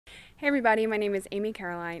Hey everybody, my name is Amy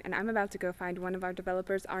Caroline, and I'm about to go find one of our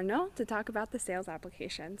developers, Arnaud, to talk about the sales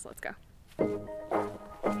applications. Let's go. Oh,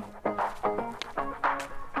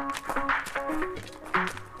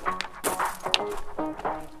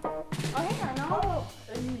 hey Arnaud. Oh,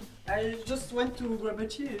 Amy, I just went to grab a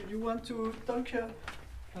tea. You want to talk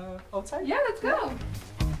outside? Yeah, let's go.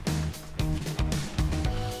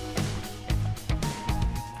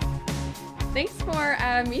 Thanks for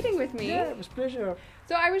meeting with me. Yeah, it was a pleasure.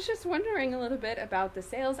 So I was just wondering a little bit about the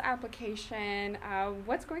sales application.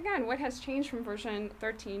 What's going on? What has changed from version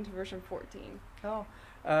 13 to version 14? Oh,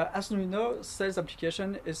 as you know, sales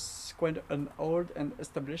application is quite an old and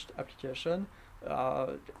established application.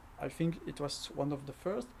 I think it was one of the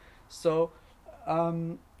first. So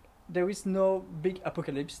there is no big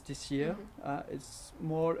apocalypse this year. Mm-hmm. It's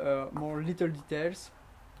more little details,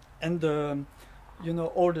 and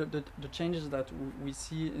all the changes that we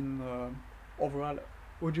see in overall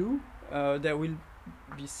Odoo, they will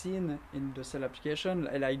be seen in the cell application,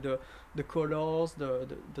 like the colors, the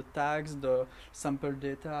tags, the sample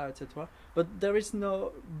data, etc. But there is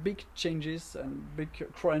no big changes and big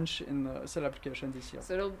crunch in the cell application this year.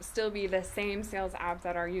 So it'll still be the same sales app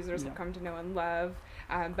that our users have Yeah. come to know and love,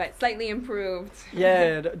 but slightly improved.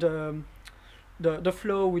 Yeah, the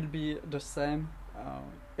flow will be the same.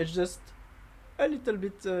 It's just a little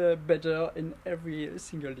bit better in every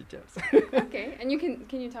single details. Okay, and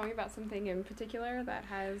can you tell me about something in particular that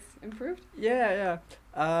has improved? Yeah.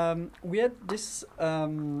 We had this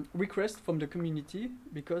request from the community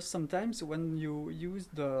because sometimes when you use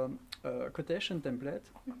the quotation template,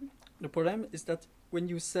 Mm-hmm. the problem is that when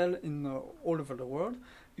you sell in all over the world,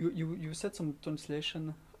 you set some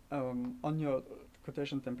translation on your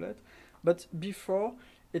quotation template, but before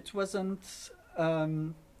it wasn't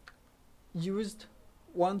used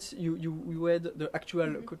once you had the actual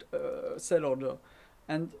Mm-hmm. sell order,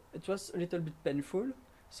 and it was a little bit painful.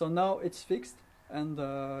 So now it's fixed, and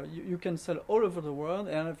you can sell all over the world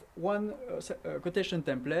and have one quotation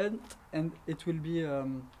template, and it will be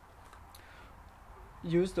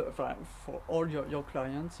used for all your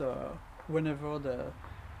clients whatever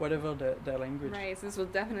their language. Right, so this will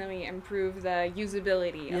definitely improve the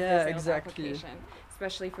usability of Yeah, the sales exactly. application,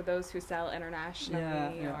 especially for those who sell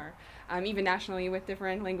internationally Yeah. or even nationally with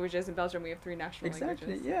different languages. In Belgium, we have 3 national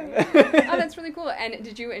Exactly, languages. yeah. Oh, that's really cool. And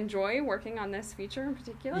did you enjoy working on this feature in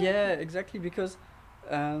particular? Yeah, exactly, because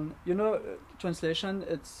translation,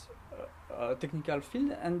 it's a technical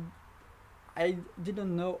field, and I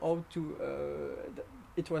didn't know how to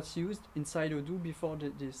it was used inside Odoo before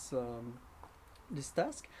this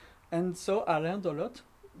task, and so I learned a lot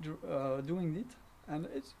doing it, and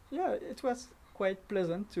it was quite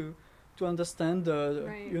pleasant to understand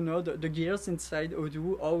Right. the gears inside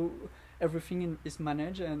Odoo, how everything is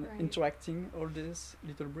managed and Right. interacting all these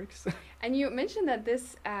little bricks. And you mentioned that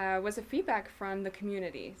this was a feedback from the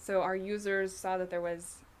community. So our users saw that there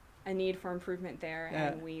was a need for improvement there, Yeah.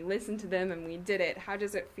 and we listened to them and we did it. How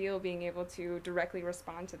does it feel being able to directly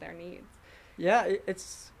respond to their needs? Yeah,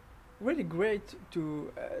 it's really great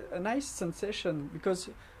to a nice sensation,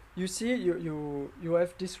 because you see you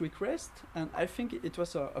have this request, and I think it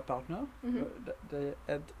was a partner. Mhm. They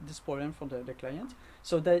had this problem for the client,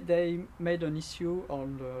 so they made an issue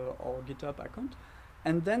on our GitHub account,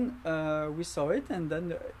 and then we saw it, and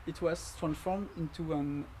then it was transformed into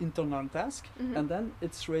an internal task, Mhm. and then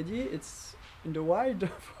it's ready, it's in the wild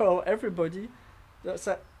for everybody.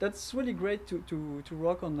 That's really great to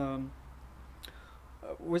work on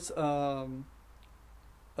with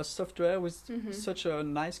a software with Mhm. such a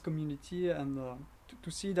nice community, and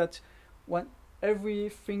to see that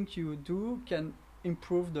everything you do can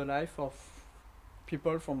improve the life of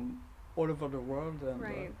people from all over the world. And,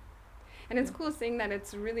 Right. And it's yeah. cool seeing that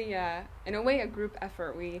it's really, in a way, a group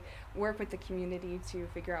effort. We work with the community to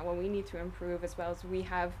figure out what we need to improve, as well as we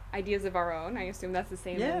have ideas of our own. I assume that's the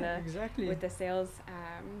same Exactly. with the sales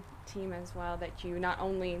team as well, that you not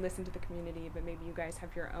only listen to the community, but maybe you guys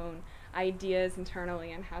have your own ideas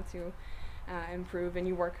internally on how to improve, and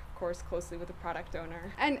you work, of course, closely with the product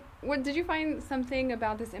owner. And did you find something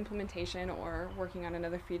about this implementation or working on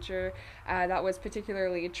another feature that was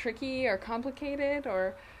particularly tricky or complicated,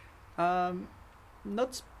 or?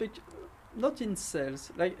 Not in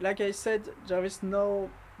sales. Like I said, there is no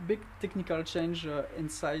big technical change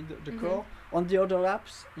inside the Mhm. core. On the other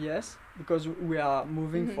apps, yes, because we are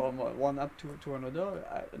moving Mhm. from one app to another,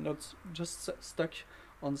 not just stuck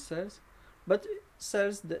on sales. But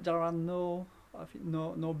sales, there are no I think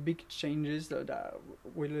no big changes that are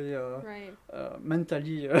really Right.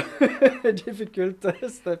 mentally difficult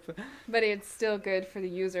step. But it's still good for the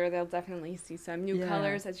user. They'll definitely see some new Yeah,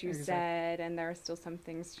 colors, as you exactly. said, and there are still some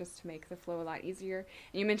things just to make the flow a lot easier.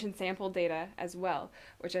 And you mentioned sample data as well,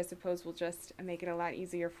 which I suppose will just make it a lot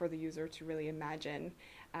easier for the user to really imagine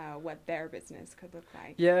what their business could look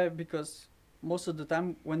like. Yeah, because most of the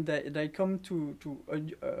time when they come to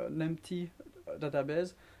an empty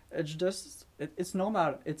database, it's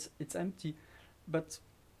normal. It's empty, but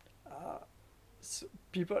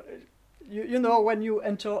people. You know when you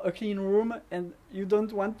enter a clean room and you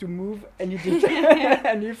don't want to move any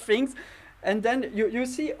any things, and then you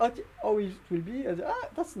see how it will be.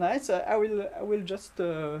 That's nice. I will just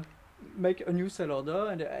make a new sell order,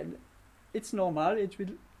 and it's normal. It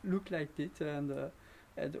will look like it, and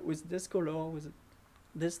with this color, with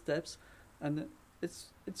these steps, and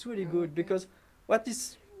it's really good because what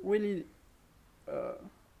is really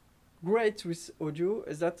great with Odoo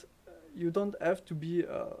is that you don't have to be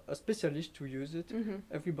a specialist to use it. Mm-hmm.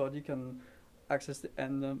 Everybody can access it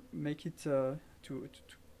and make it to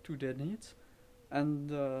their needs, and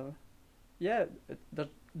that's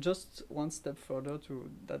just one step further to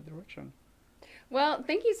that direction. Well,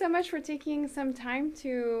 thank you so much for taking some time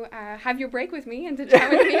to have your break with me and to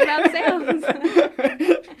chat with me about sales.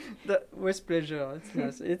 With pleasure. It's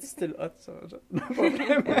nice. It's still hot, so no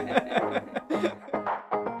problem.